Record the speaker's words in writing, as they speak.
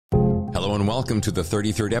Hello and welcome to the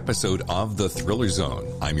 33rd episode of The Thriller Zone.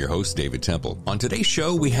 I'm your host, David Temple. On today's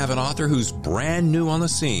show, we have an author who's brand new on the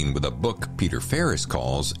scene with a book Peter Farris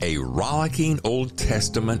calls a rollicking Old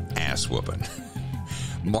Testament ass-whoopin'.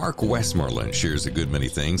 Mark Westmoreland shares a good many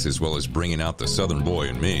things, as well as bringing out the Southern boy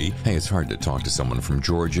in me. Hey, it's hard to talk to someone from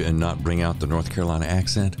Georgia and not bring out the North Carolina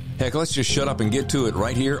accent. Heck, let's just shut up and get to it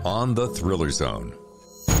right here on The Thriller Zone.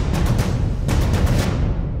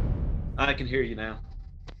 I can hear you now.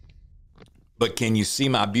 But can you see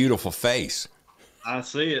my beautiful face? I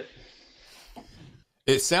see it.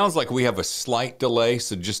 It sounds like we have a slight delay,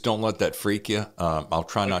 so just don't let that freak you. I'll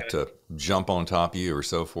try not to jump on top of you or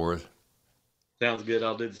so forth. Sounds good.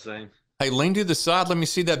 I'll do the same. Hey, lean to the side. Let me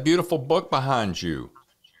see that beautiful book behind you.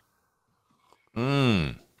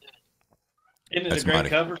 Isn't it a great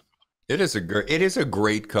cover? It is a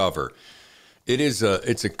great cover.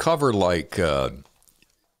 It's a cover like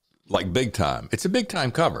big time. It's a big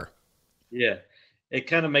time cover. Yeah, it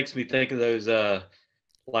kind of makes me think of those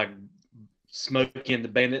like Smokey and the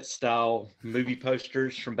Bandit style movie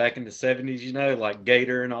posters from back in the 70s, you know, like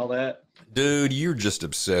Gator and all that. Dude, you're just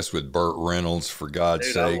obsessed with Burt Reynolds, for God's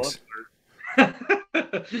sakes. We're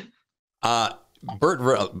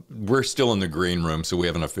still in the green room, so we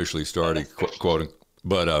haven't officially started quoting.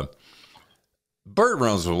 But Burt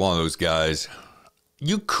Reynolds was one of those guys,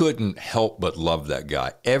 you couldn't help but love that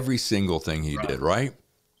guy. Every single thing he did, right?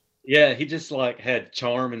 Yeah, he just like had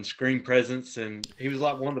charm and screen presence, and he was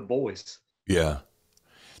like one of the boys. Yeah.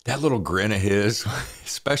 That little grin of his,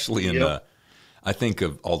 especially in I think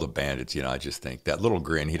of all the bandits, you know, I just think that little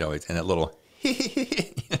grin, he'd always, and that little,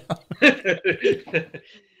 you know?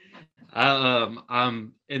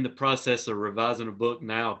 I'm in the process of revising a book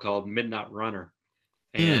now called Midnight Runner.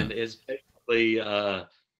 And it's basically,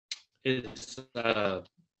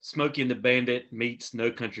 Smokey and the Bandit meets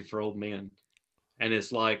No Country for Old Men. And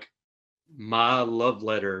it's like my love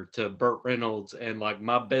letter to Burt Reynolds and like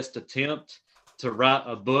my best attempt to write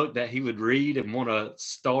a book that he would read and want to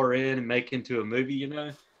star in and make into a movie, you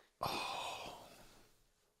know? Oh,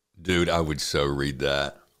 dude, I would so read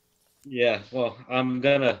that. Yeah, well, I'm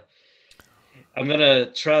gonna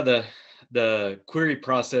try the query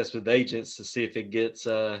process with agents to see if it gets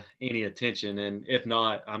any attention, and if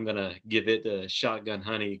not, I'm gonna give it to Shotgun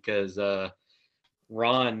Honey because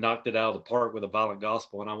Ron knocked it out of the park with A Violent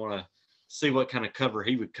Gospel, and I want to see what kind of cover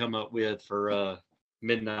he would come up with for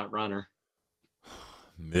Midnight Runner.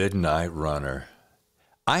 Midnight Runner.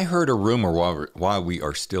 I heard a rumor while we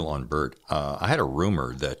are still on Burt. I had a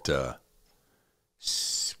rumor that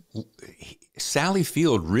Sally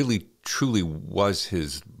Field really, truly was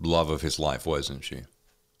his love of his life, wasn't she?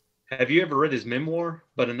 Have you ever read his memoir,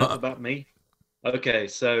 But Enough About Me? Okay,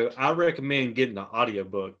 so I recommend getting the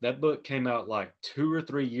audiobook. That book came out like 2 or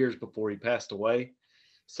 3 years before he passed away.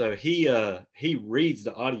 So he reads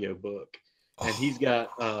the audiobook, and he's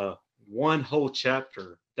got one whole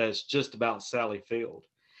chapter that's just about Sally Field.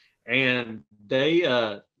 And they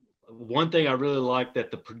one thing I really like that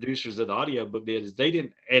the producers of the audiobook did is they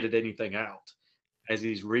didn't edit anything out as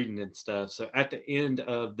he's reading and stuff. So at the end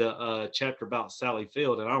of the chapter about Sally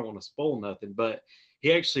Field, and I don't want to spoil nothing, but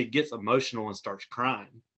he actually gets emotional and starts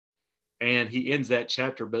crying. And he ends that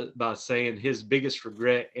chapter by saying his biggest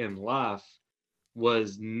regret in life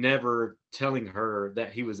was never telling her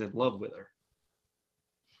that he was in love with her.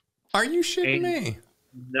 Are you shitting me?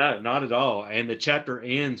 No, not at all. And the chapter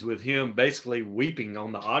ends with him basically weeping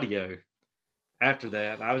on the audio after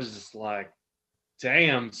that. I was just like,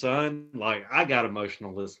 damn, son. Like, I got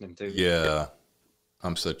emotional listening to it. Yeah.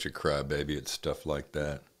 I'm such a crybaby at stuff like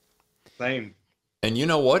that. Same. And you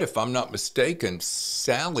know what? If I'm not mistaken,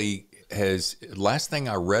 Sally has, last thing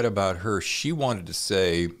I read about her, she wanted to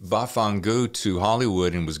say va fangu to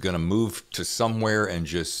Hollywood and was going to move to somewhere and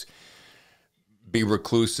just be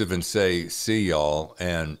reclusive and say, see y'all.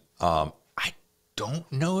 And I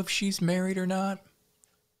don't know if she's married or not.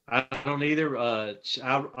 I don't either. I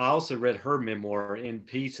also read her memoir In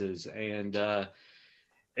Pieces, and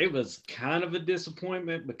it was kind of a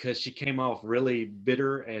disappointment because she came off really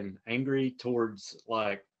bitter and angry towards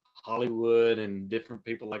like Hollywood and different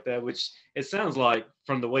people like that, which it sounds like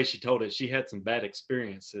from the way she told it, she had some bad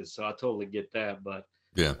experiences. So I totally get that. But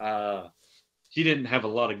yeah, she didn't have a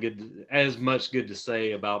lot of as much good to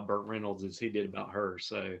say about Burt Reynolds as he did about her.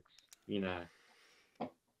 So, you know.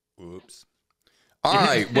 Whoops. All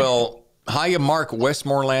right. Well, hiya, Mark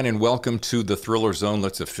Westmoreland, and welcome to the Thriller Zone.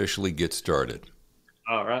 Let's officially get started.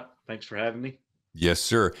 All right. Thanks for having me. Yes,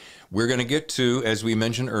 sir. We're going to get to, as we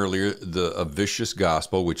mentioned earlier, a vicious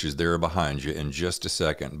gospel, which is there behind you in just a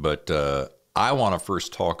second. But I want to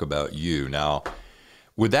first talk about you. Now,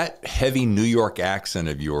 With that heavy New York accent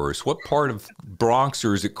of yours, what part of Bronx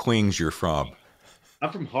or is it Queens you're from?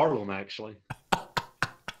 I'm from Harlem, actually.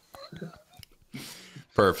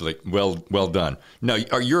 Perfect. Well done. No,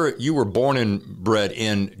 you were born and bred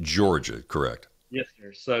in Georgia, correct? Yes,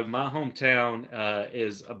 sir. So my hometown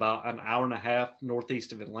is about an hour and a half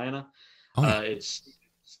northeast of Atlanta. Oh, It's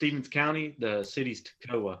Stevens County. The city's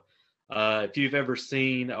Toccoa. If you've ever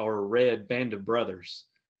seen or read Band of Brothers,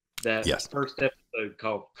 that yes. first episode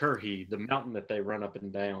called Curhy, the mountain that they run up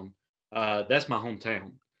and down, that's my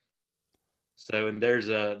hometown. So, and there's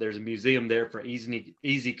a museum there for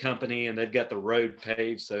Easy Company, and they've got the road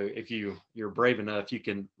paved. So if you're brave enough, you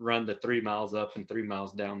can run the 3 miles up and 3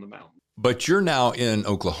 miles down the mountain. But you're now in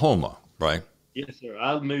Oklahoma, right? Yes, sir.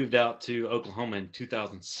 I moved out to Oklahoma in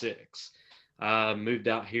 2006. I moved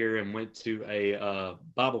out here and went to a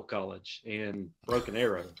Bible college in Broken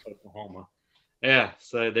Arrow, Oklahoma. Yeah,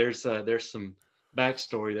 so there's some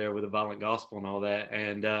backstory there with the violent gospel and all that.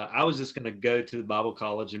 And I was just going to go to the Bible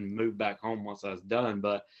college and move back home once I was done.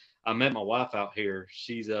 But I met my wife out here.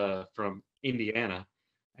 She's from Indiana,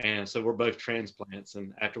 and so we're both transplants.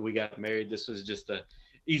 And after we got married, this was just the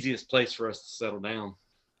easiest place for us to settle down.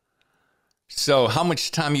 So how much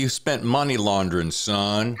time you spent money laundering,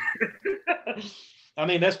 son? I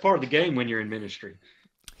mean, that's part of the game when you're in ministry.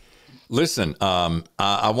 Listen,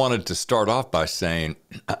 I wanted to start off by saying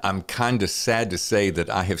I'm kind of sad to say that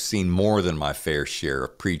I have seen more than my fair share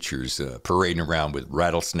of preachers parading around with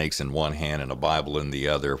rattlesnakes in one hand and a Bible in the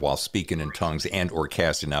other while speaking in tongues and or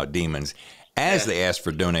casting out demons as they ask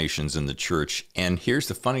for donations in the church. And here's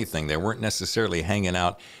the funny thing. They weren't necessarily hanging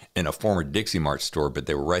out in a former Dixie Mart store, but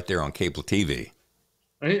they were right there on cable TV.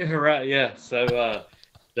 Right, yeah. So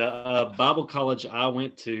the Bible college I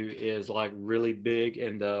went to is like really big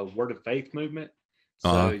in the Word of Faith movement.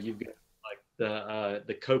 So you've got like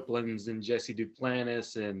the Copelands and Jesse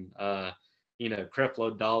Duplantis and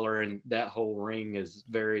Creflo Dollar, and that whole ring is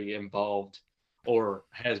very involved or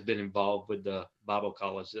has been involved with the Bible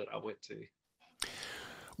college that I went to.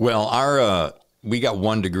 Well, we got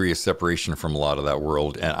 1 degree of separation from a lot of that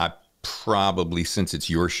world, and I probably, since it's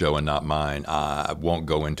your show and not mine, I won't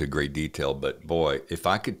go into great detail, but boy, if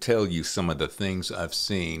I could tell you some of the things I've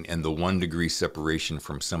seen and the 1 degree separation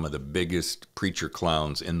from some of the biggest preacher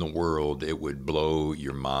clowns in the world, it would blow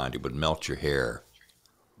your mind. It would melt your hair.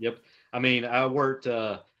 Yep. I mean, I worked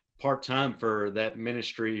part-time for that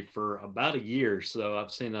ministry for about a year. So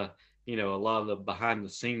I've seen a lot of the behind the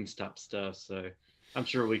scenes type stuff. So I'm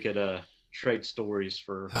sure we could trade stories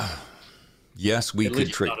for yes, we at could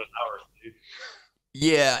least trade. about an hour or two.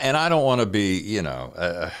 Yeah, and I don't want to be,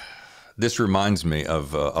 this reminds me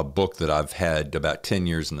of a book that I've had about 10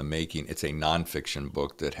 years in the making. It's a nonfiction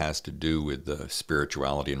book that has to do with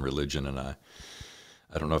spirituality and religion. And I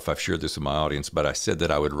don't know if I've shared this with my audience, but I said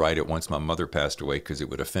that I would write it once my mother passed away because it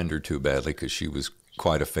would offend her too badly because she was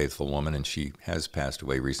quite a faithful woman and she has passed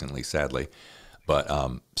away recently, sadly. But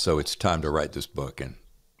so it's time to write this book. And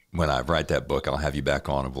when I write that book, I'll have you back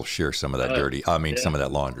on and we'll share some of that some of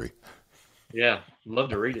that laundry. Yeah, love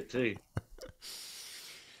to read it too.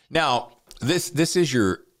 Now, this is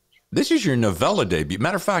your novella debut.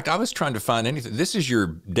 Matter of fact, I was trying to find anything. This is your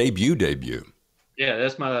debut. Yeah,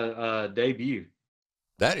 that's my debut.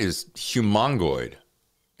 That is humongoid.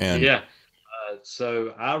 And Yeah.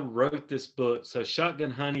 So I wrote this book. So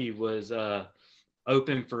Shotgun Honey was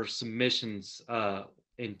open for submissions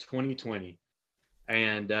in 2020.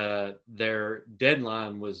 And their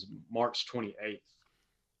deadline was March 28th.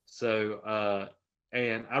 So,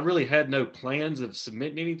 and I really had no plans of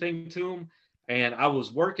submitting anything to them. And I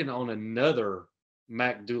was working on another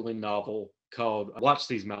Mac Dooling novel called Watch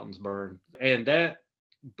These Mountains Burn. And that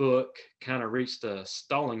book kind of reached a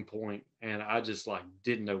stalling point, and I just like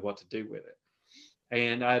didn't know what to do with it.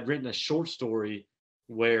 And I had written a short story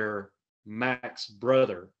where Mac's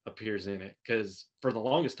brother appears in it, because for the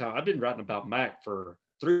longest time I've been writing about Mac for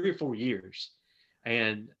 3 or 4 years,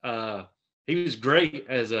 and he was great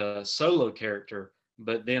as a solo character,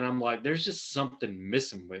 but then I'm like, there's just something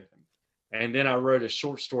missing with him. And then I wrote a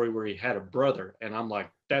short story where he had a brother, and I'm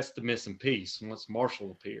like, that's the missing piece once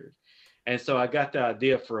Marshall appeared. And so I got the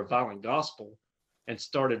idea for a violent gospel and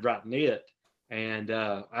started writing it. And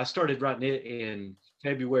I started writing it in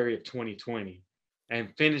February of 2020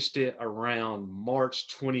 and finished it around March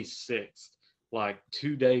 26th, like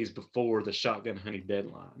 2 days before the Shotgun Honey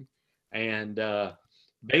deadline. And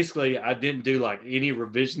basically, I didn't do like any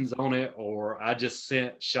revisions on it, or I just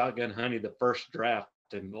sent Shotgun Honey the first draft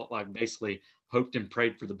and like basically hoped and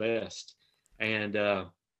prayed for the best. And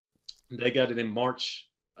they got it in March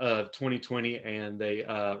of 2020, and they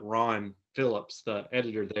Ron Phillips, the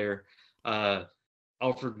editor there,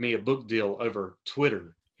 offered me a book deal over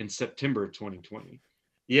Twitter in September of 2020.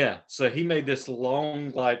 Yeah, so he made this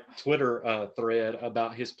long like Twitter thread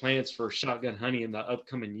about his plans for Shotgun Honey in the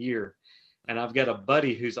upcoming year. And I've got a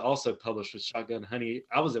buddy who's also published with Shotgun Honey.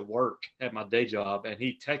 I was at work at my day job, and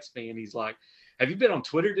he texts me and he's like, "Have you been on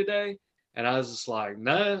Twitter today?" And I was just like,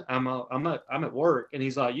 "No, I'm at work." And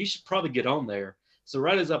he's like, "You should probably get on there." So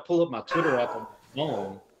right as I pull up my Twitter app on my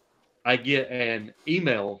phone, I get an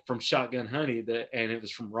email from Shotgun Honey and it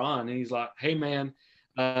was from Ron, and he's like, "Hey man,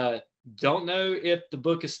 uh, don't know if the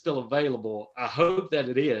book is still available. I hope that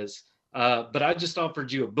it is, but I just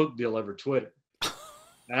offered you a book deal over Twitter."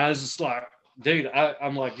 And I was just like, "Dude,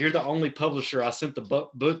 I'm like, you're the only publisher I sent the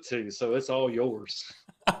book to, so it's all yours."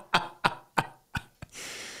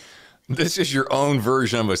 This is your own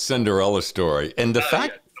version of a Cinderella story, and the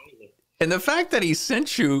fact, yeah, totally. and the fact that he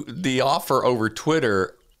sent you the offer over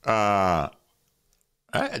Twitter. Now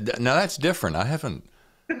that's different. I haven't.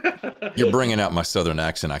 You're bringing out my Southern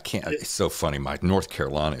accent. I can't. It's so funny. My North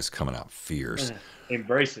Carolina is coming out fierce.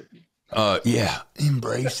 Embrace it. Yeah,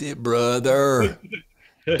 embrace it, brother.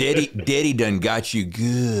 Daddy done got you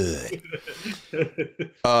good.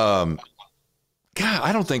 God,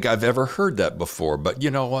 I don't think I've ever heard that before. But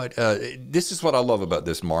you know what? This is what I love about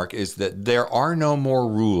this, Mark, is that there are no more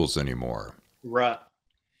rules anymore. Right.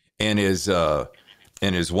 And as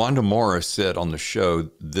Wanda Morris said on the show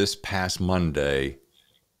this past Monday,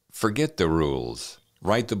 forget the rules.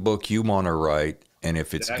 Write the book you want to write, and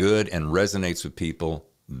if it's good and resonates with people,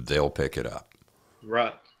 they'll pick it up.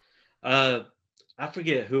 Right. I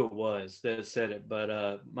forget who it was that said it,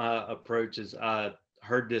 but my approach is I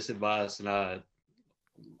heard this advice and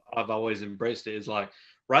I've always embraced it. Is like,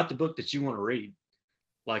 write the book that you want to read.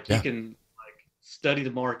 Like you can like study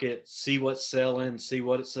the market, see what's selling, see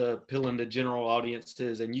what it's appealing to general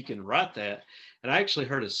audiences, and you can write that. And I actually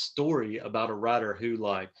heard a story about a writer who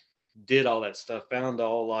like did all that stuff, found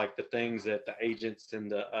all like the things that the agents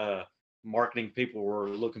and the marketing people were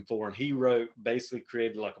looking for, and he basically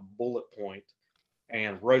created like a bullet point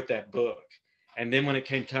and wrote that book. And then when it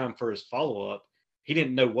came time for his follow-up, he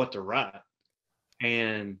didn't know what to write.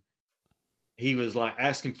 And he was like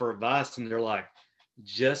asking for advice, and they're like,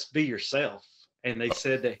 just be yourself. And they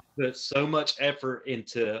said that he put so much effort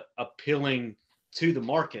into appealing to the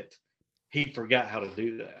market, he forgot how to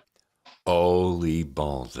do that. Holy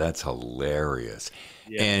bones, that's hilarious.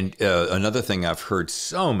 Yeah. And another thing I've heard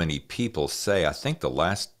so many people say, I think the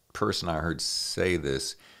last person I heard say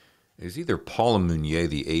this is either Paula Meunier,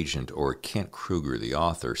 the agent, or Kent Kruger, the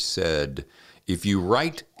author, said, if you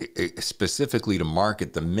write specifically to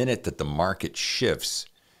market, the minute that the market shifts,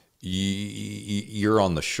 you're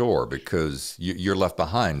on the shore because you're left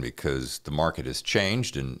behind because the market has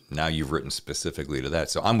changed and now you've written specifically to that.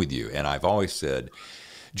 So I'm with you. And I've always said,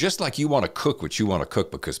 just like you want to cook what you want to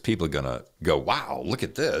cook because people are going to go, wow, look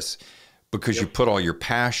at this, because you put all your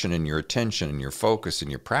passion and your attention and your focus and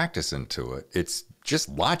your practice into it, it's just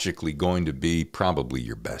logically going to be probably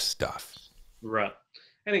your best stuff. Right.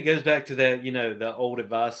 And it goes back to that, the old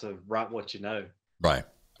advice of write what you know. Right.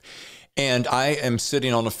 And I am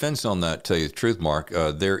sitting on a fence on that, tell you the truth, Mark.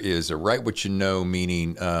 There is a write what you know,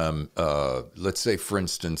 meaning, let's say, for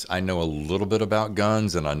instance, I know a little bit about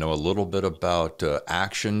guns and I know a little bit about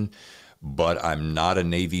action, but I'm not a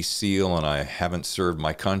Navy SEAL and I haven't served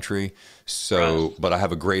my country. So, right. But I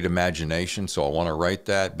have a great imagination, so I want to write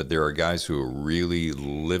that. But there are guys who really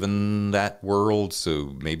live in that world,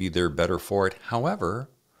 so maybe they're better for it. However,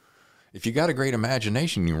 if you got a great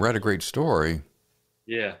imagination, you write a great story.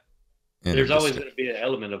 Yeah. There's always going to be an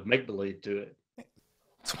element of make-believe to it.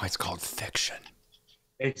 That's why it's called fiction.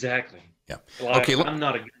 Exactly. Yeah. Like, okay. I'm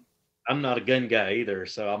not a gun guy either,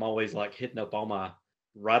 so I'm always like hitting up all my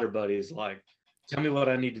writer buddies, like, tell me what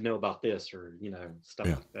I need to know about this, or stuff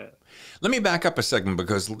like that. Let me back up a second,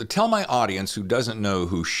 because tell my audience who doesn't know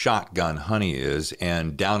who Shotgun Honey is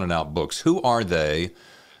and Down and Out Books. Who are they?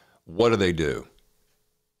 What do they do?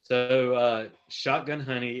 So Shotgun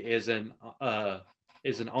Honey is an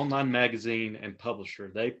online magazine and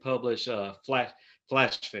publisher. They publish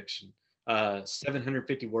flash fiction,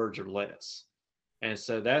 750 words or less. And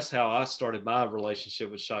so that's how I started my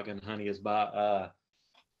relationship with Shotgun Honey, is by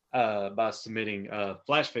submitting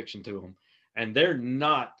flash fiction to them. And they're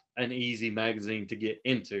not an easy magazine to get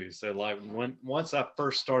into. So like once I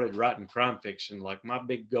first started writing crime fiction, like my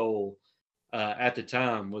big goal at the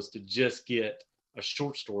time was to just get a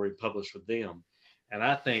short story published with them. And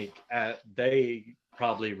I think they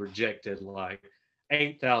probably rejected like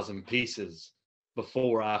 8,000 pieces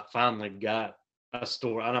before I finally got a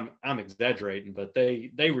story. And I'm exaggerating, but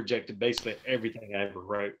they rejected basically everything I ever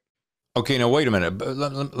wrote. Okay, now wait a minute.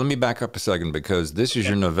 Let me back up a second because this is Okay.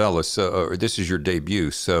 your novella, so or this is your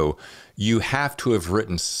debut. So you have to have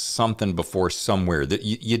written something before somewhere that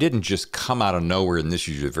you didn't just come out of nowhere, and this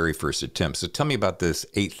is your very first attempt. So tell me about this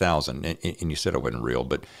 8,000, and you said it wasn't real,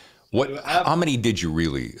 but what? So I've How many did you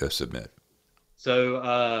really submit?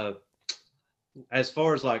 so as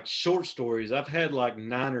far as like short stories, I've had like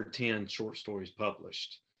 9 or 10 short stories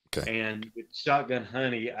published. Okay, And with Shotgun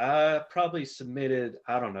Honey, I probably submitted,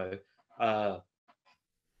 I don't know, uh,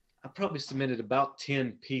 I probably submitted about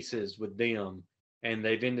 10 pieces with them, and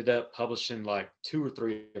they've ended up publishing like 2 or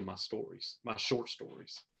 3 of my stories, my short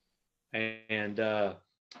stories. And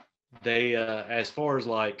they, as far as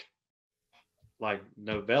like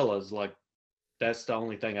novellas, like that's the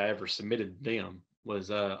only thing I ever submitted to them was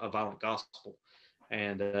a violent gospel.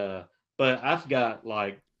 And but I've got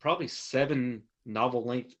like probably 7 novel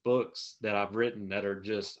length books that I've written that are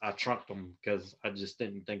just I trunked them because I just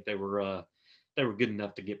didn't think they were good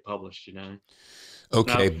enough to get published, you know.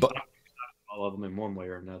 okay, Not but all of them in one way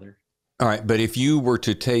or another. all right. But if you were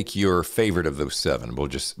to take your favorite of those seven,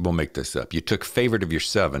 we'll make this up. You took favorite of your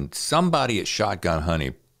seven. Somebody at Shotgun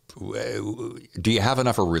Honey, do you have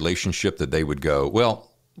enough of a relationship that they would go,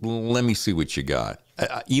 well, let me see what you got,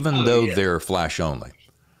 even Oh though yeah, they're flash only?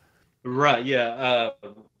 right. Yeah,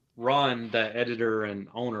 Ron, the editor and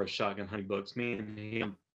owner of Shotgun Honey Books, me and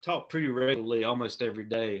him talk pretty regularly, almost every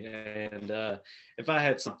day. And if I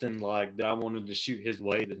had something like that I wanted to shoot his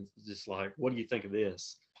way, then just like, what do you think of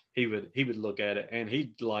this? He would look at it, and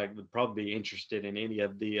he like would probably be interested in any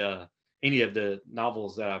of the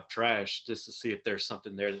novels that I've trashed, just to see if there's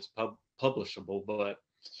something there that's publishable. But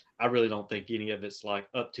I really don't think any of it's like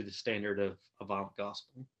up to the standard of violent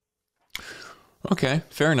gospel. Okay,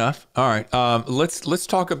 fair enough. All right, let's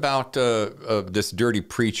talk about this dirty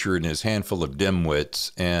preacher and his handful of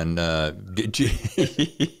dimwits. And did you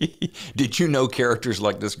did you know characters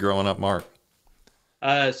like this growing up, Mark?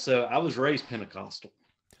 So I was raised Pentecostal,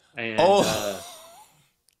 and Oh,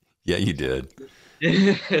 yeah, you did.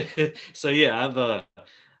 so yeah, I've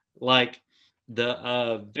like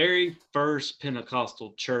the very first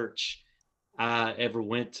Pentecostal church I ever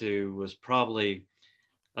went to was probably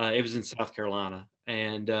it was in South Carolina,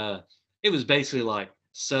 and it was basically like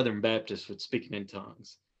Southern Baptists with speaking in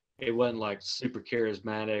tongues. It wasn't like super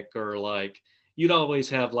charismatic or like you'd always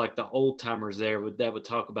have like the old timers there that would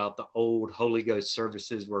talk about the old Holy Ghost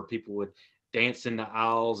services where people would dance in the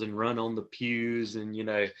aisles and run on the pews and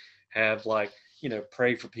have like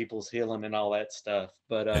pray for people's healing and all that stuff.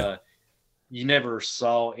 But Yeah. you never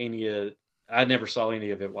saw any of I never saw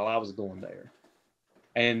any of it while I was going there.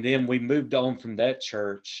 And then we moved on from that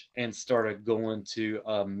church and started going to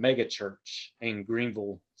a mega church in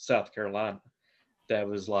Greenville, South Carolina. That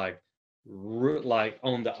was like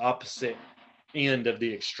on the opposite end of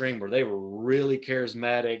the extreme where they were really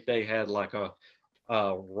charismatic. They had like a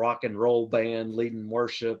rock and roll band leading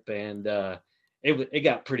worship, and it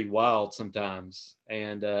got pretty wild sometimes.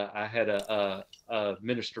 And I had a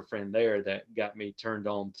minister friend there that got me turned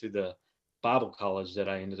on to the Bible college that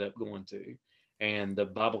I ended up going to. And the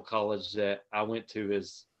Bible college that I went to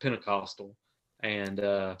is Pentecostal, and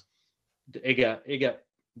it got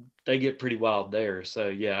they get pretty wild there. So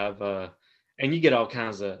yeah, I've and you get all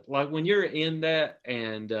kinds of like when you're in that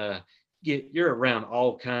and you're around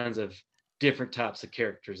all kinds of different types of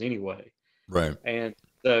characters anyway. Right. And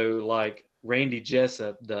so like Randy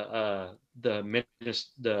Jessup, the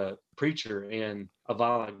preacher in A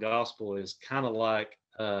Violent Gospel is kind of like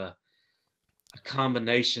a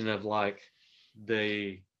combination of like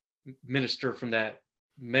the minister from that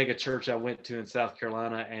mega church I went to in South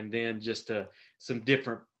Carolina, and then just some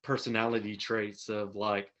different personality traits of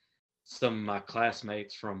like some of my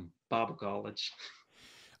classmates from Bible college.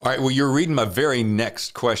 All right. Well, you're reading my very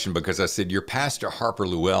next question because I said your pastor Harper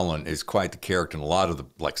Llewellyn is quite the character in a lot of the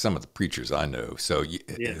like some of the preachers I know. So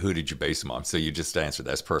Yeah, who did you base him on? So you just answered.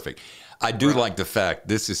 That's perfect. I do right. like the fact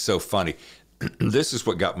this is so funny. This is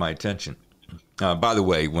what got my attention. By the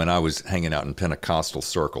way, when I was hanging out in Pentecostal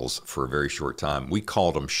circles for a very short time, we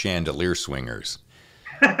called them chandelier swingers.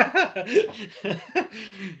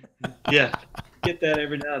 Yeah, get that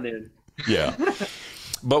every now and then. Yeah.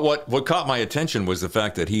 But what caught my attention was the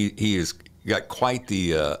fact that he has got quite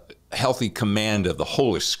the healthy command of the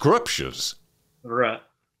Holy Scriptures. Right.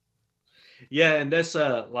 Yeah, and that's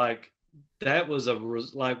like that was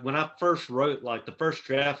like when I first wrote like the first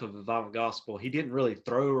draft of the Violent Gospel, he didn't really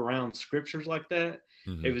throw around scriptures like that.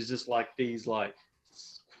 It Hmm. was just like these like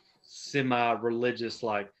semi-religious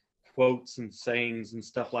like quotes and sayings and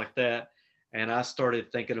stuff like that. And I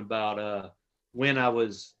started thinking about when I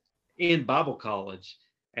was in Bible college,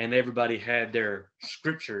 and everybody had their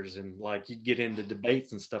scriptures, and like you'd get into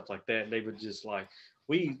debates and stuff like that. And they would just like,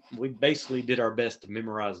 we basically did our best to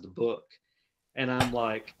memorize the book. And I'm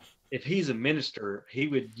like, if he's a minister, he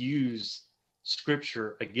would use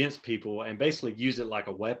scripture against people and basically use it like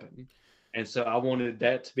a weapon. And so I wanted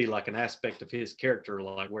that to be like an aspect of his character,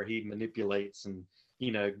 like where he manipulates and,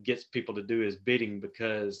 gets people to do his bidding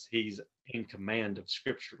because he's in command of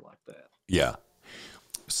scripture like that. Yeah.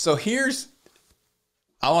 So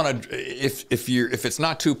I want to, if it's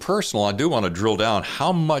not too personal, I do want to drill down.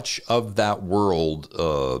 How much of that world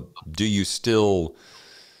do you still,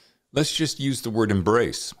 let's just use the word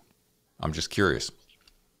embrace? I'm just curious.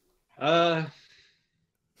 That's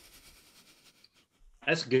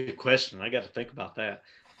a good question. I got to think about that.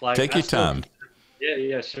 Like, take your time.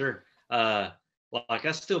 Yeah, sure. Like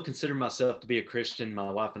I still consider myself to be a Christian.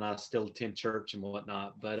 My wife and I still attend church and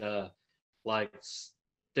whatnot, but like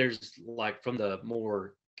there's like from the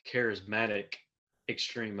more charismatic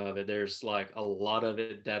extreme of it, there's like a lot of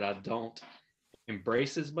it that I don't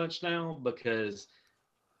embrace as much now, because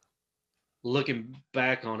looking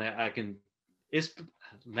back on it, it's,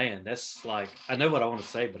 man, that's like, I know what I want to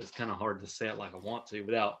say, but it's kind of hard to say it like I want to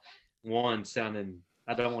without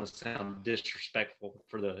I don't want to sound disrespectful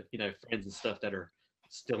for the, friends and stuff that are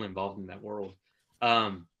still involved in that world.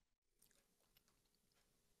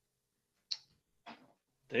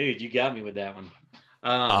 Dude, you got me with that one.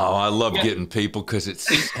 I love getting people because it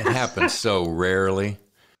happens so rarely.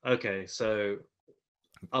 Okay, so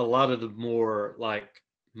a lot of the more like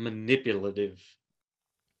manipulative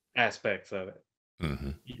aspects of it,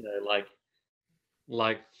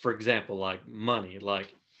 like for example, like money,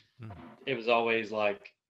 like it was always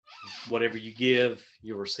like whatever you give,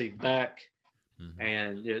 you'll receive back.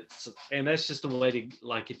 And that's just a way to,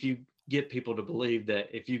 like, if you get people to believe that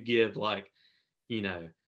if you give, like,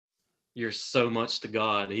 you're so much to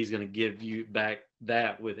God, he's going to give you back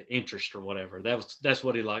that with interest or whatever. That's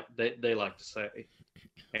what they like to say.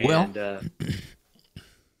 And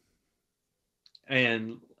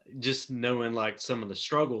and just knowing like some of the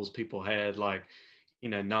struggles people had, like,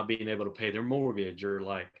 not being able to pay their mortgage or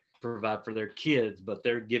like provide for their kids, but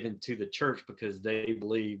they're given to the church because they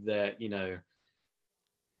believe that,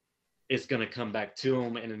 it's going to come back to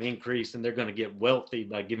them in an increase, and they're going to get wealthy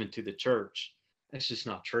by giving to the church. That's just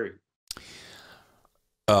not true.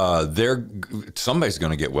 Somebody's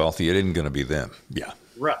going to get wealthy. It isn't going to be them. Yeah.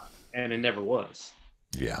 Right. And it never was.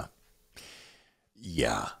 Yeah.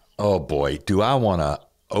 Yeah. Oh boy. Do I want to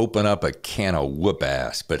open up a can of whoop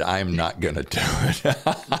ass, but I'm not going to do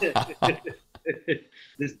it.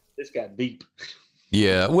 This got deep.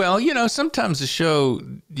 Yeah. Well, sometimes the show,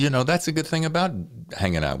 that's a good thing about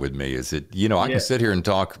hanging out with me is that, I can sit here and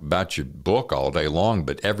talk about your book all day long,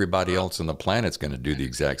 but everybody else on the planet's going to do the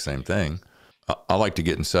exact same thing. I like to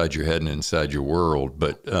get inside your head and inside your world.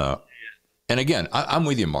 But, and again, I'm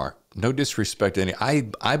with you, Mark. No disrespect to any.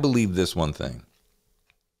 I believe this one thing.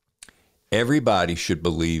 Everybody should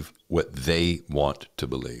believe what they want to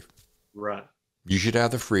believe. Right. You should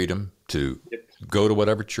have the freedom to go to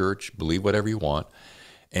whatever church, believe whatever you want.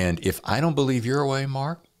 And if I don't believe your way,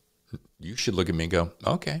 Mark, you should look at me and go,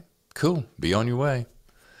 okay, cool, be on your way.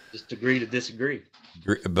 Just agree to disagree.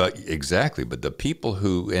 But exactly. But the people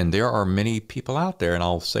who, and there are many people out there, and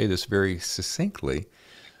I'll say this very succinctly,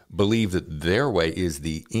 believe that their way is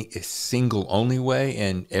the single only way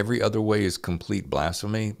and every other way is complete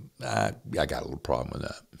blasphemy. I got a little problem with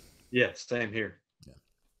that. Yeah, same here.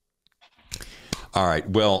 All right.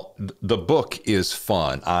 Well, the book is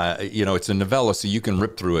fun. It's a novella, so you can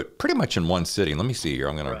rip through it pretty much in one sitting. Let me see here.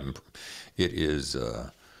 It is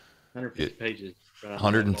 150 pages.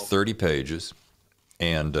 130 pages.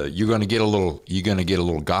 And you're going to get a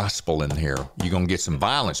little gospel in here. You're going to get some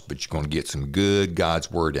violence, but you're going to get some good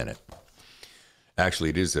God's word in it. Actually,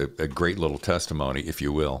 it is a great little testimony, if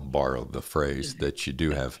you will, borrow the phrase, that you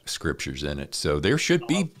do have scriptures in it. So there should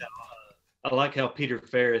be. I like how Peter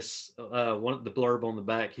Farris, the blurb on the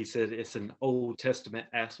back, he said it's an Old Testament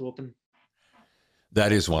ass whooping.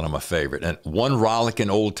 That is one of my favorite. And one rollicking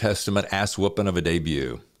Old Testament ass whooping of a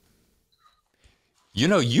debut.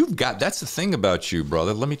 That's the thing about you,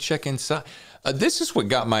 brother. Let me check inside. This is what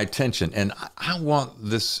got my attention. And I want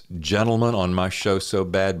this gentleman on my show so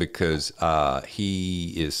bad because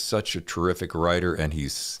he is such a terrific writer and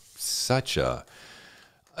he's such a...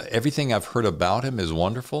 everything I've heard about him is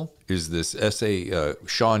wonderful. Is this essay,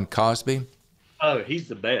 Sean Cosby? Oh, he's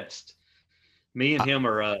the best. Me and him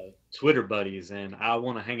are Twitter buddies, and I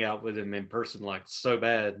want to hang out with him in person like so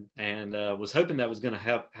bad. And was hoping that was going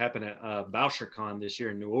to happen at BoucherCon this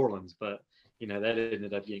year in New Orleans, but that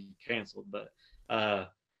ended up getting canceled. But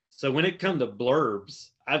So when it comes to blurbs,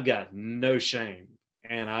 I've got no shame.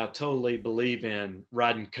 And I totally believe in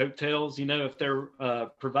riding coattails, if they're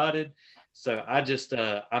provided. So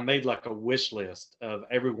I made like a wish list of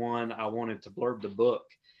everyone I wanted to blurb the book,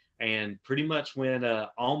 and pretty much went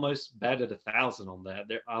almost batted 1,000 on that.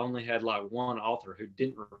 I only had like one author who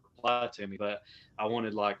didn't reply to me, but I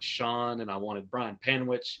wanted like Sean, and I wanted Brian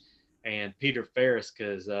Panwich and Peter Farris,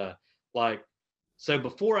 because so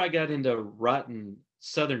before I got into writing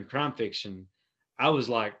Southern crime fiction, I was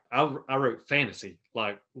like, I wrote fantasy,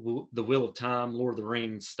 like the Wheel of Time, Lord of the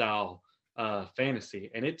Rings style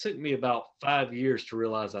fantasy. And it took me about 5 years to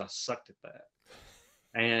realize I sucked at that.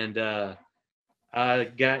 And I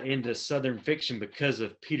got into Southern fiction because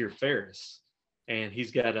of Peter Farris. And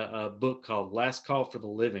he's got a book called Last Call for the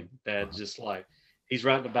Living that just like, he's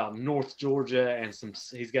writing about North Georgia, and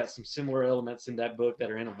he's got some similar elements in that book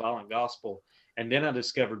that are in a violent gospel. And then I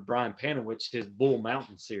discovered Brian Panowich, his Bull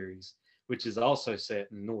Mountain series, which is also set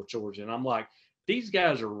in North Georgia. And I'm like, these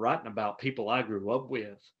guys are writing about people I grew up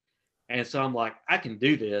with. And so I'm like, I can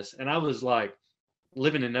do this. And I was like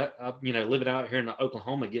living out here in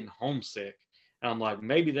Oklahoma, getting homesick. And I'm like,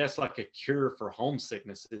 maybe that's like a cure for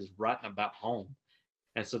homesickness, is writing about home.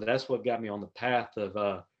 And so that's what got me on the path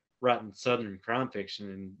of writing Southern crime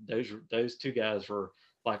fiction. And those two guys were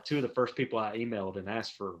like two of the first people I emailed and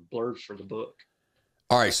asked for blurbs for the book.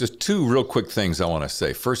 All right, so two real quick things I want to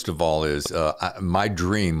say. First of all is my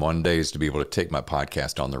dream one day is to be able to take my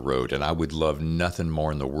podcast on the road, and I would love nothing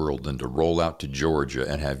more in the world than to roll out to Georgia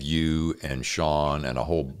and have you and Sean and a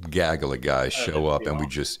whole gaggle of guys show up, and we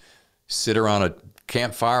just sit around a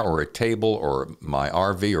campfire or a table or my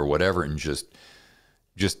RV or whatever and just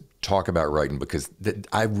talk about writing, because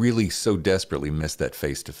I really so desperately miss that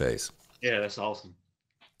face-to-face. Yeah, that's awesome.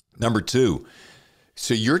 Number two,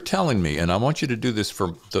 so you're telling me, and I want you to do this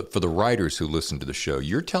for the writers who listen to the show,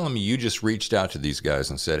 you're telling me you just reached out to these guys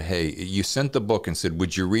and said, hey, you sent the book and said,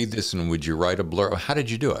 would you read this and would you write a blurb? How did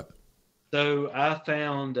you do it? So I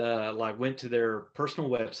found, went to their personal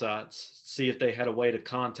websites, see if they had a way to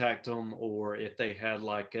contact them, or if they had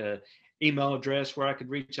like a email address where I could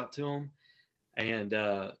reach out to them. And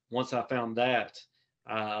once I found that,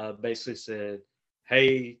 I basically said,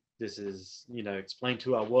 hey, this is, explained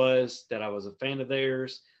who I was, that I was a fan of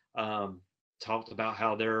theirs, talked about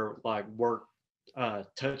how their like work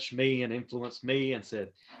touched me and influenced me, and said,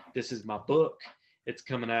 this is my book. It's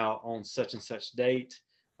coming out on such and such date.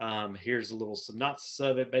 Here's a little synopsis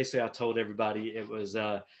of it. Basically, I told everybody it was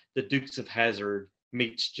the Dukes of Hazzard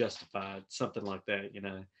meets Justified, something like that,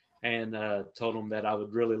 and told them that I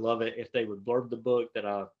would really love it if they would blurb the book, that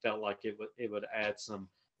I felt like it would add some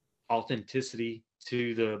authenticity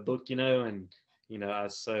to the book, and I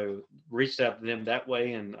so reached out to them that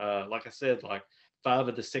way. And like I said, like 5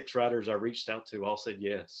 of the 6 writers I reached out to all said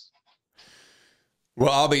yes.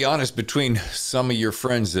 Well, I'll be honest, between some of your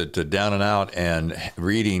friends at Down and Out and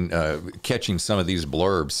reading, catching some of these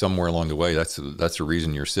blurbs somewhere along the way, that's the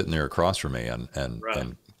reason you're sitting there across from me,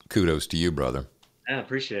 and kudos to you, brother. I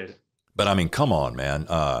appreciate it. But I mean, come on, man.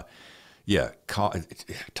 Yeah, talking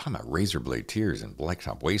about Razor Blade Tears and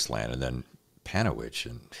Blacktop Wasteland, and then Panowich,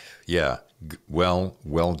 and yeah, well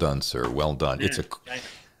done, sir. Well done. It's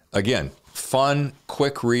again, fun,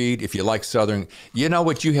 quick read. If you like Southern, you know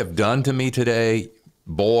what you have done to me today,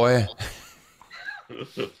 boy.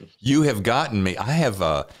 You have gotten me.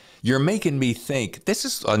 You're making me think. This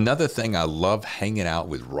is another thing I love hanging out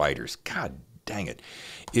with writers. God dang it,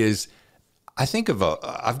 is I think of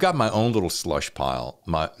I've got my own little slush pile,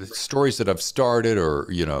 my stories that I've started or,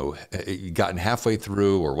 gotten halfway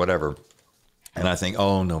through or whatever. And I think,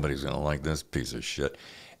 oh, nobody's going to like this piece of shit.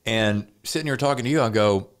 And sitting here talking to you, I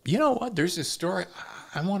go, you know what? There's this story.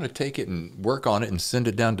 I want to take it and work on it and send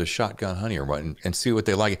it down to Shotgun Honey or what, and see what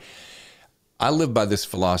they like. I live by this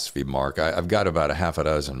philosophy, Mark. I've got about a half a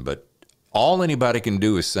dozen, but all anybody can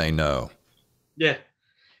do is say no. Yeah.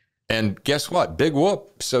 And guess what? Big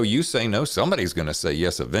whoop. So you say no, somebody's going to say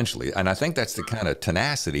yes eventually. And I think that's the kind of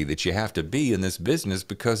tenacity that you have to be in this business,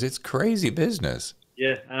 because it's crazy business.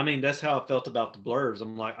 Yeah. I mean, that's how I felt about the blurbs.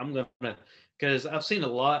 I'm like, I'm going to, because I've seen a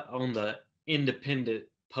lot on the independent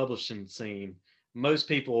publishing scene. Most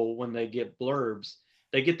people, when they get blurbs,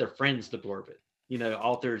 they get their friends to blurb it.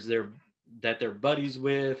 Authors that they're buddies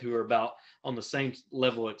with, who are about on the same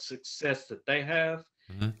level of success that they have.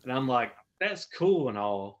 Mm-hmm. And I'm like, that's cool and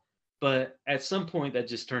all. But at some point, that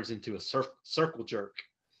just turns into a circle jerk.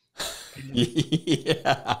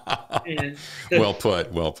 Yeah. And, well put.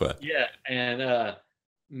 Yeah. And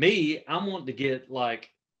me, I'm wanting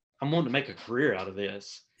to make a career out of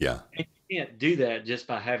this. Yeah. And you can't do that just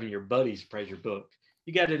by having your buddies praise your book.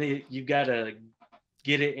 You got to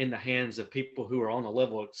get it in the hands of people who are on a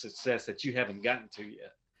level of success that you haven't gotten to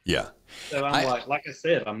yet. Yeah. So I'm like I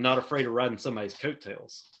said, I'm not afraid of riding somebody's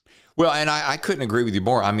coattails. Well, and I couldn't agree with you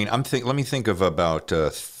more. I mean, let me think of about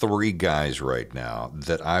 3 guys right now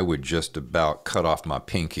that I would just about cut off my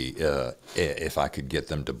pinky if I could get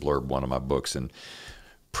them to blurb one of my books. And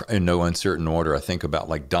in no uncertain order, I think about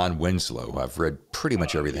like Don Winslow. I've read pretty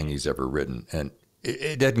much everything he's ever written, and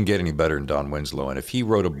it doesn't get any better than Don Winslow. And if he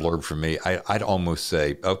wrote a blurb for me, I'd almost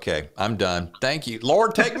say, okay, I'm done. Thank you.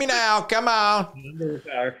 Lord, take me now. Come on.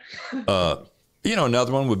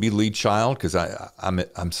 Another one would be Lee Child, because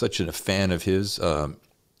I'm such a fan of his. I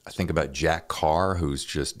think about Jack Carr,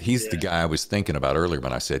 he's the guy I was thinking about earlier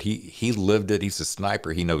when I said he lived it. He's a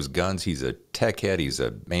sniper. He knows guns. He's a tech head. He's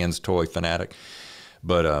a man's toy fanatic.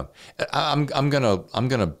 But I'm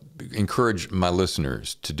gonna encourage my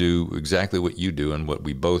listeners to do exactly what you do and what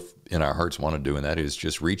we both in our hearts want to do, and that is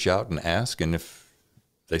just reach out and ask. And if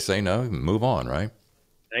they say no, move on. Right?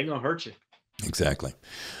 Ain't gonna hurt you. Exactly.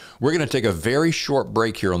 We're going to take a very short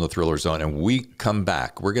break here on the Thriller Zone, and we come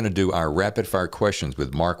back. We're going to do our rapid fire questions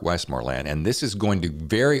with Mark Westmoreland, and this is going to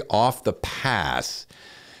vary off the pass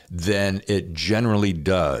than it generally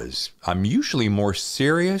does. I'm usually more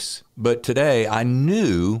serious, but today I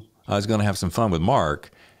knew I was going to have some fun with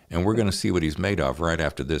Mark, and we're going to see what he's made of right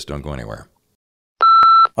after this. Don't go anywhere.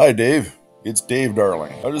 Hi, Dave. It's Dave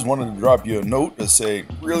Darling. I just wanted to drop you a note to say,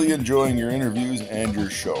 really enjoying your interviews and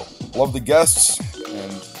your show. Love the guests,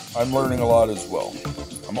 and I'm learning a lot as well.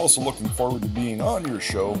 I'm also looking forward to being on your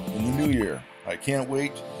show in the new year. I can't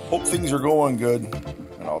wait. Hope things are going good,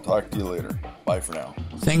 and I'll talk to you later. Bye for now.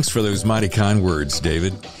 Thanks for those mighty kind words,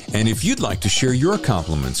 David. And if you'd like to share your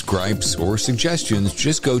compliments, gripes, or suggestions,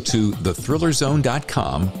 just go to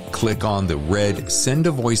thethrillerzone.com, click on the red Send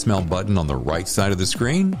a Voicemail button on the right side of the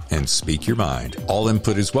screen, and speak your mind. All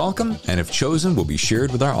input is welcome, and if chosen, will be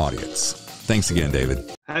shared with our audience. Thanks again,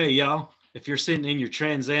 David. Hey, y'all. If you're sitting in your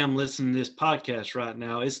Trans Am listening to this podcast right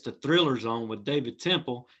now, it's the Thriller Zone with David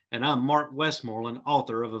Temple, and I'm Mark Westmoreland,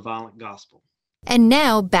 author of A Violent Gospel. And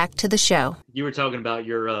now back to the show. You were talking about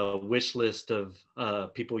your wish list of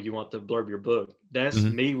people you want to blurb your book. That's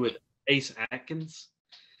me with Ace Atkins.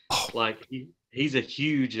 Like he's a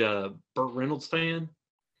huge Burt Reynolds fan,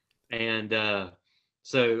 and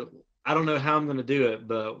so I don't know how I'm going to do it,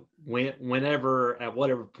 but whenever at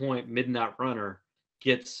whatever point Midnight Runner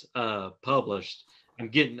gets published, I'm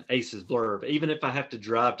getting Ace's blurb, even if I have to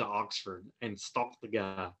drive to Oxford and stalk the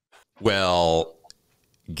guy. Well,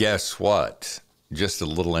 guess what? Just a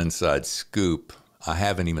little inside scoop. I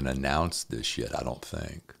haven't even announced this yet, I don't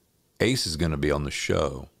think. Ace is going to be on the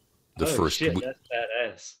show That's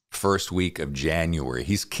badass. First week of January.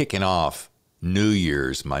 He's kicking off my New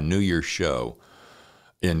Year's show.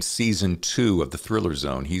 In season 2 of the Thriller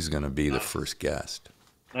Zone, he's going to be the first guest.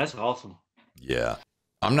 That's awesome. Yeah.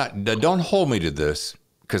 Don't hold me to this,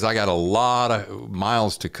 because I got a lot of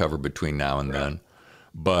miles to cover between now and then.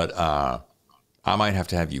 But I might have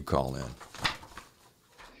to have you call in.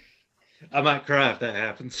 I might cry if that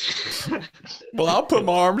happens. Well, I'll put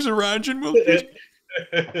my arms around you and we'll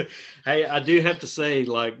Hey, I do have to say,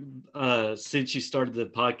 like, since you started the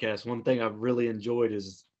podcast, one thing I've really enjoyed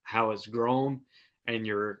is how it's grown, and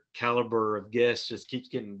your caliber of guests just keeps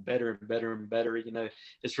getting better and better and better. You know,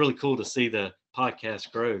 it's really cool to see the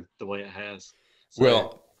podcast grow the way it has. So,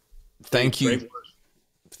 well, thank you.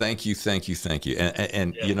 Thank you.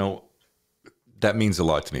 And you know, that means a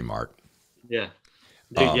lot to me, Mark. Yeah.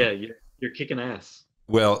 Dude, you're kicking ass.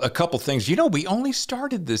 Well, a couple things. You know, we only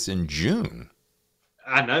started this in June.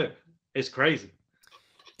 I know. It's crazy.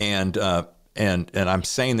 And I'm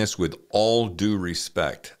saying this with all due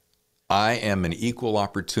respect. I am an equal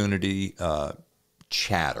opportunity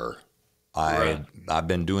chatter. I've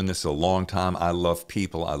been doing this a long time. I love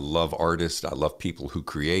people. I love artists. I love people who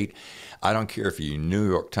create. I don't care if you're a New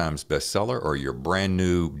York Times bestseller or you're a brand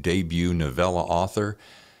new debut novella author.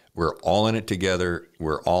 We're all in it together.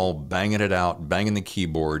 We're all banging it out, banging the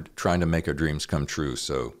keyboard, trying to make our dreams come true.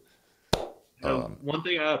 So one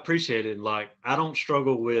thing I appreciated, like, I don't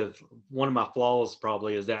struggle with, one of my flaws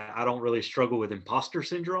probably is that I don't really struggle with imposter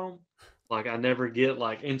syndrome. Like, I never get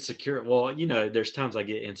like insecure. Well, you know, there's times I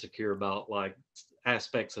get insecure about like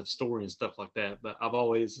aspects of story and stuff like that, but I've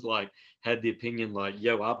always like had the opinion like,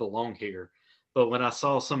 yo, I belong here. But when I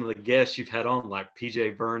saw some of the guests you've had on, like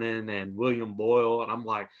PJ Vernon and William Boyle, and I'm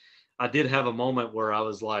like, I did have a moment where I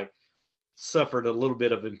was like, suffered a little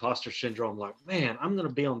bit of imposter syndrome. Like, man, I'm going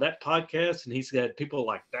to be on that podcast, and he's got people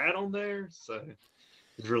like that on there. So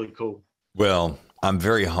it's really cool. Well, I'm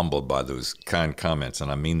very humbled by those kind comments,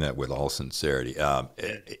 and I mean that with all sincerity.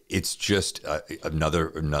 It's just another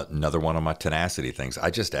one of my tenacity things. I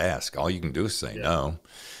just ask. All you can do is say no.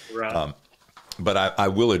 Right. But I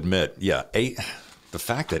will admit, the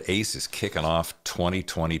fact that Ace is kicking off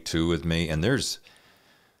 2022 with me, and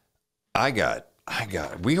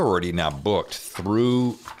we already now booked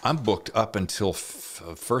through. I'm booked up until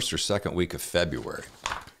first or second week of February.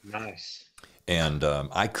 Nice. And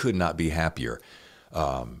I could not be happier.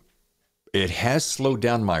 It has slowed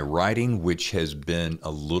down my writing, which has been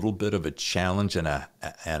a little bit of a challenge. And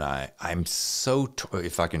I'm so,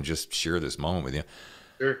 if I can just share this moment with you,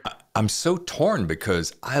 Sure. I'm so torn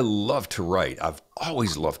because I love to write. I've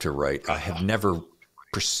always loved to write. I have never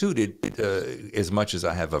pursued it as much as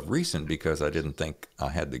I have of recent because I didn't think I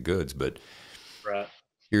had the goods. But Right.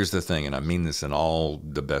 here's the thing, and I mean this in all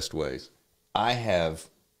the best ways. I have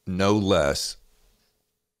no less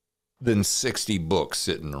than 60 books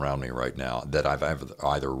sitting around me right now that I've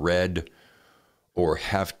either read or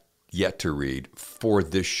have yet to read for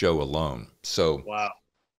this show alone. So Wow.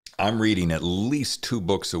 I'm reading at least 2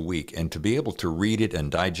 books a week, and to be able to read it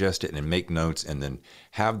and digest it and make notes and then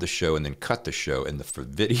have the show and then cut the show and for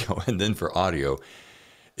video and then for audio,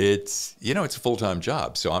 it's a full-time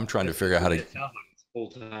job. So I'm trying to figure out how to. It sounds like it's a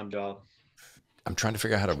full-time job. I'm trying to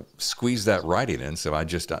figure out how to squeeze that writing in. So I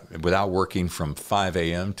just, without working from 5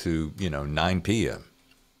 a.m. to, 9 p.m.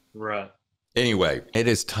 Right. Anyway, it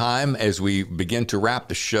is time as we begin to wrap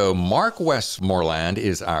the show. Mark Westmoreland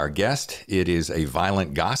is our guest. It is a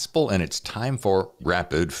violent gospel, and it's time for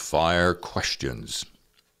rapid fire questions.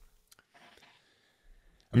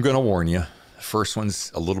 I'm going to warn you. The first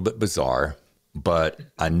one's a little bit bizarre, but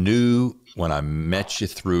I knew when I met you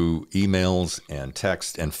through emails and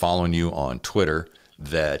text and following you on Twitter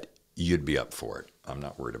that you'd be up for it. I'm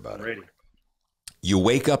not worried about it. Ready. You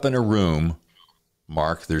wake up in a room,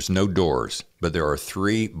 Mark, there's no doors, but there are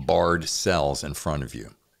 3 barred cells in front of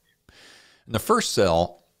you. In the first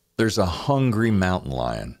cell, there's a hungry mountain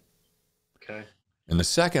lion. Okay. In the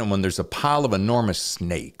second one, there's a pile of enormous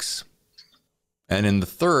snakes. And in the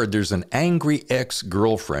third, there's an angry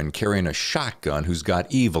ex-girlfriend carrying a shotgun who's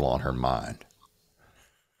got evil on her mind.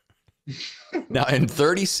 Now, in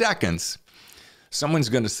 30 seconds, someone's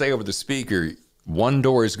going to say over the speaker, one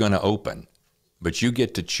door is going to open, but you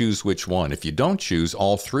get to choose which one. If you don't choose,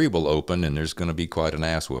 all 3 will open, and there's going to be quite an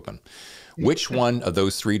ass whooping. Which one of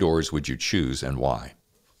those 3 doors would you choose, and why?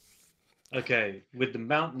 Okay. With the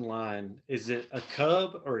mountain lion, is it a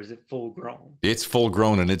cub or is it full grown? It's full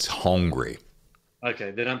grown, and it's hungry.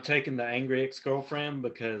 Okay, then I'm taking the angry ex-girlfriend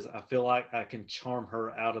because I feel like I can charm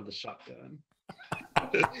her out of the shotgun.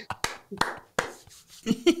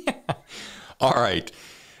 Yeah. All right.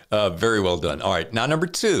 Very well done. All right. Now, number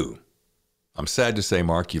 2. I'm sad to say,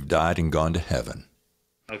 Mark, you've died and gone to heaven.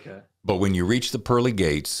 Okay. But when you reach the Pearly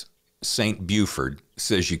Gates, St. Buford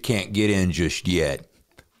says you can't get in just yet.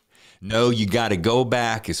 No, you got to go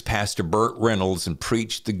back as Pastor Burt Reynolds and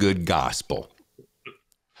preach the good gospel.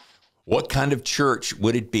 What kind of church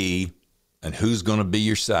would it be, and who's going to be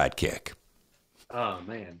your sidekick? Oh,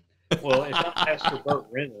 man. Well, if I'm Pastor Burt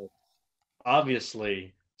Reynolds,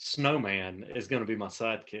 obviously Snowman is going to be my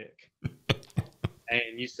sidekick.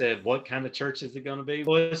 And you said, what kind of church is it going to be?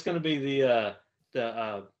 Well, it's going to be the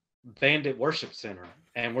Bandit Worship Center.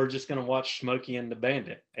 And we're just going to watch Smokey and the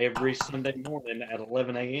Bandit every Sunday morning at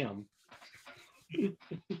 11 a.m.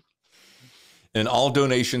 And all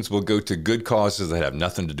donations will go to good causes that have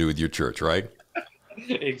nothing to do with your church, right?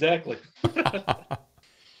 Exactly.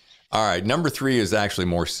 All right. Number 3 is actually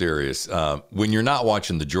more serious. When you're not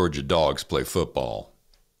watching the Georgia Dogs play football,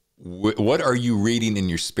 what are you reading in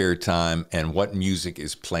your spare time, and what music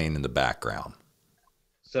is playing in the background?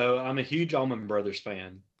 So I'm a huge Allman Brothers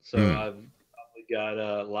fan. So I've probably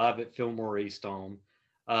got Live at Fillmore East on.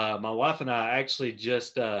 My wife and I actually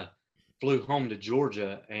just flew home to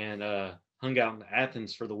Georgia and hung out in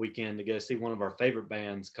Athens for the weekend to go see one of our favorite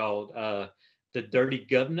bands called the Dirty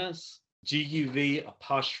Guv'nahs, GUV'NAHS.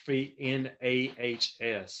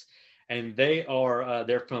 And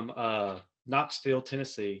they're from Knoxville,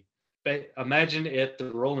 Tennessee. Imagine if the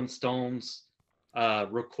Rolling Stones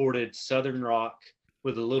recorded Southern rock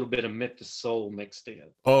with a little bit of Memphis soul mixed in.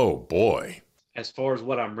 Oh, boy. As far as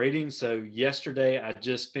what I'm reading, so yesterday I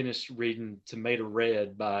just finished reading Tomato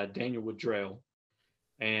Red by Daniel Woodrell.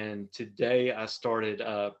 And today I started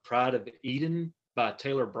Pride of Eden by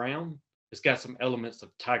Taylor Brown. It's got some elements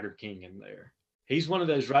of Tiger King in there. He's one of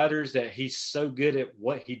those writers that he's so good at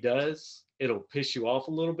what he does, it'll piss you off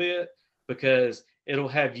a little bit because it'll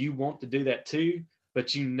have you want to do that too,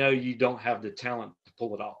 but you know you don't have the talent to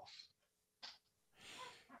pull it off.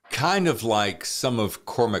 Kind of like some of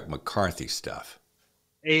Cormac McCarthy stuff.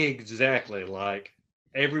 Exactly. Like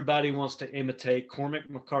everybody wants to imitate Cormac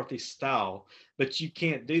McCarthy's style, but you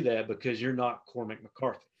can't do that because you're not Cormac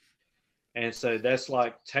McCarthy. And so that's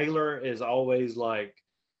like Taylor is always like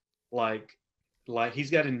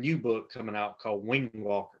he's got a new book coming out called Wing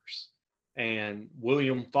Walkers, and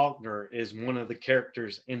William Faulkner is one of the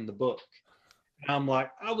characters in the book. And I'm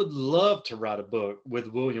like, I would love to write a book with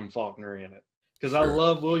William Faulkner in it because I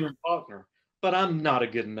love William Faulkner, but I'm not a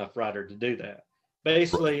good enough writer to do that.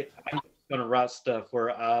 Basically, I'm going to write stuff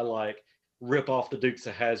where I like rip off the Dukes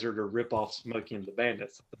of Hazzard or rip off Smokey and the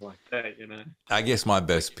Bandit, something like that, you know? I guess my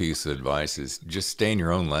best piece of advice is just stay in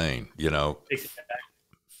your own lane, you know? Exactly.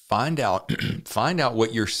 Find out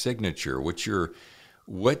what your signature,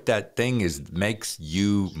 what that thing is makes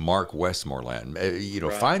you Mark Westmoreland.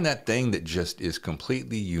 Right. Find that thing that just is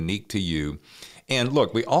completely unique to you. And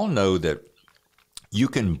look, we all know that you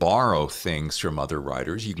can borrow things from other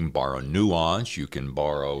writers. You can borrow nuance. You can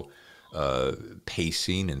borrow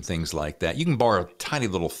pacing and things like that. You can borrow tiny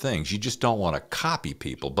little things. You just don't want to copy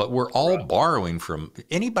people. But we're all borrowing from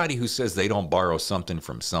anybody who says they don't borrow something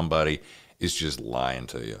from somebody is just lying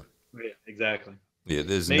to you. Yeah, exactly. Yeah,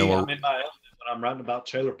 there's I'm in my element when I'm writing about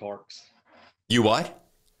trailer parks. You what?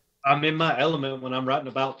 I'm in my element when I'm writing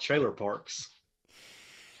about trailer parks.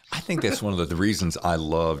 I think that's one of the reasons I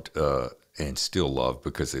loved and still love,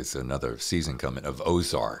 because it's another season coming, of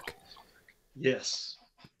Ozark. Yes.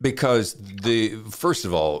 Because first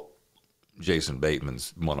of all, Jason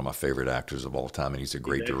Bateman's one of my favorite actors of all time, and he's a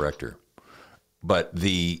great director. But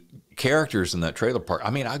the characters in that trailer park, I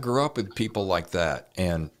mean, I grew up with people like that,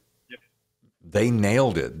 and they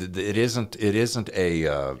nailed it. It isn't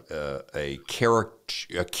a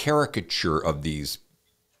caricature of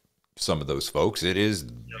some of those folks. It is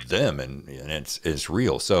them, and it's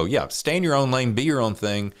real. So yeah, stay in your own lane, be your own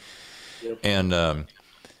thing. Yep. And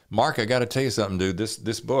Mark, I got to tell you something, dude.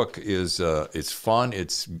 This book is it's fun,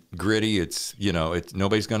 it's gritty, it's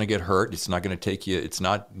nobody's going to get hurt. It's not going to take you. It's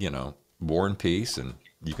not War and Peace, and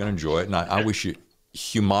you can enjoy it. And I wish you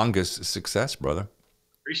humongous success, brother.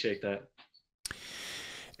 Appreciate that.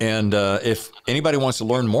 And if anybody wants to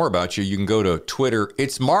learn more about you, you can go to Twitter.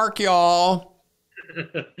 It's Mark, y'all.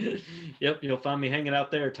 Yep, you'll find me hanging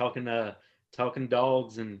out there talking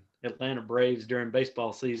dogs and Atlanta Braves during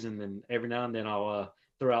baseball season, and every now and then I'll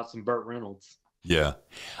throw out some Burt Reynolds. Yeah,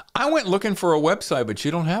 I went looking for a website, but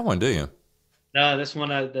you don't have one, do you? No, that's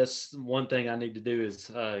one thing I need to do is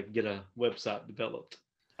get a website developed.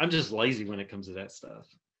 I'm just lazy when it comes to that stuff.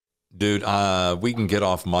 Dude, we can get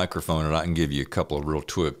off microphone and I can give you a couple of real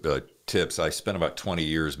tips. I spent about 20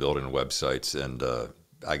 years building websites, and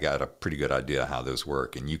I got a pretty good idea how those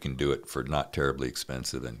work, and you can do it for not terribly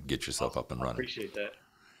expensive and get yourself up and running. I appreciate that.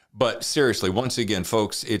 But seriously, once again,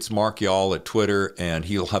 folks, it's Mark Y'all at Twitter, and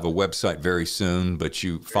he'll have a website very soon, but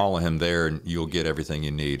you follow him there and you'll get everything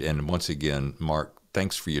you need. And once again, Mark,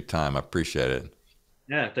 thanks for your time. I appreciate it.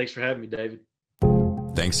 Yeah, thanks for having me, David.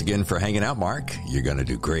 Thanks again for hanging out, Mark. You're going to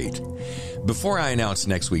do great. Before I announce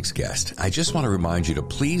next week's guest, I just want to remind you to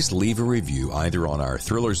please leave a review either on our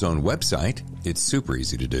Thriller Zone website, it's super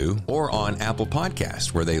easy to do, or on Apple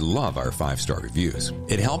Podcasts, where they love our 5-star reviews.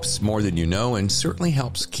 It helps more than you know, and certainly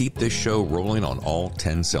helps keep this show rolling on all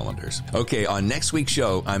 10 cylinders. Okay, on next week's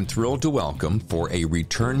show, I'm thrilled to welcome, for a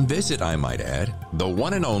return visit, I might add, the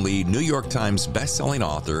one and only New York Times bestselling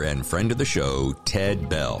author and friend of the show, Ted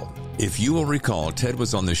Bell. If you will recall, Ted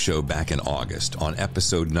was on the show back in August on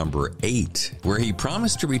episode number 8, where he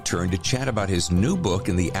promised to return to chat about his new book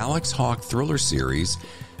in the Alex Hawke thriller series,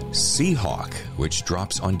 Seahawk, which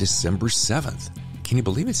drops on December 7th. Can you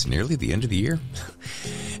believe it's nearly the end of the year?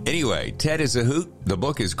 Anyway, Ted is a hoot, the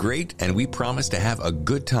book is great, and we promise to have a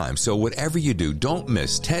good time. So whatever you do, don't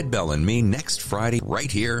miss Ted Bell and me next Friday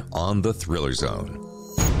right here on The Thriller Zone.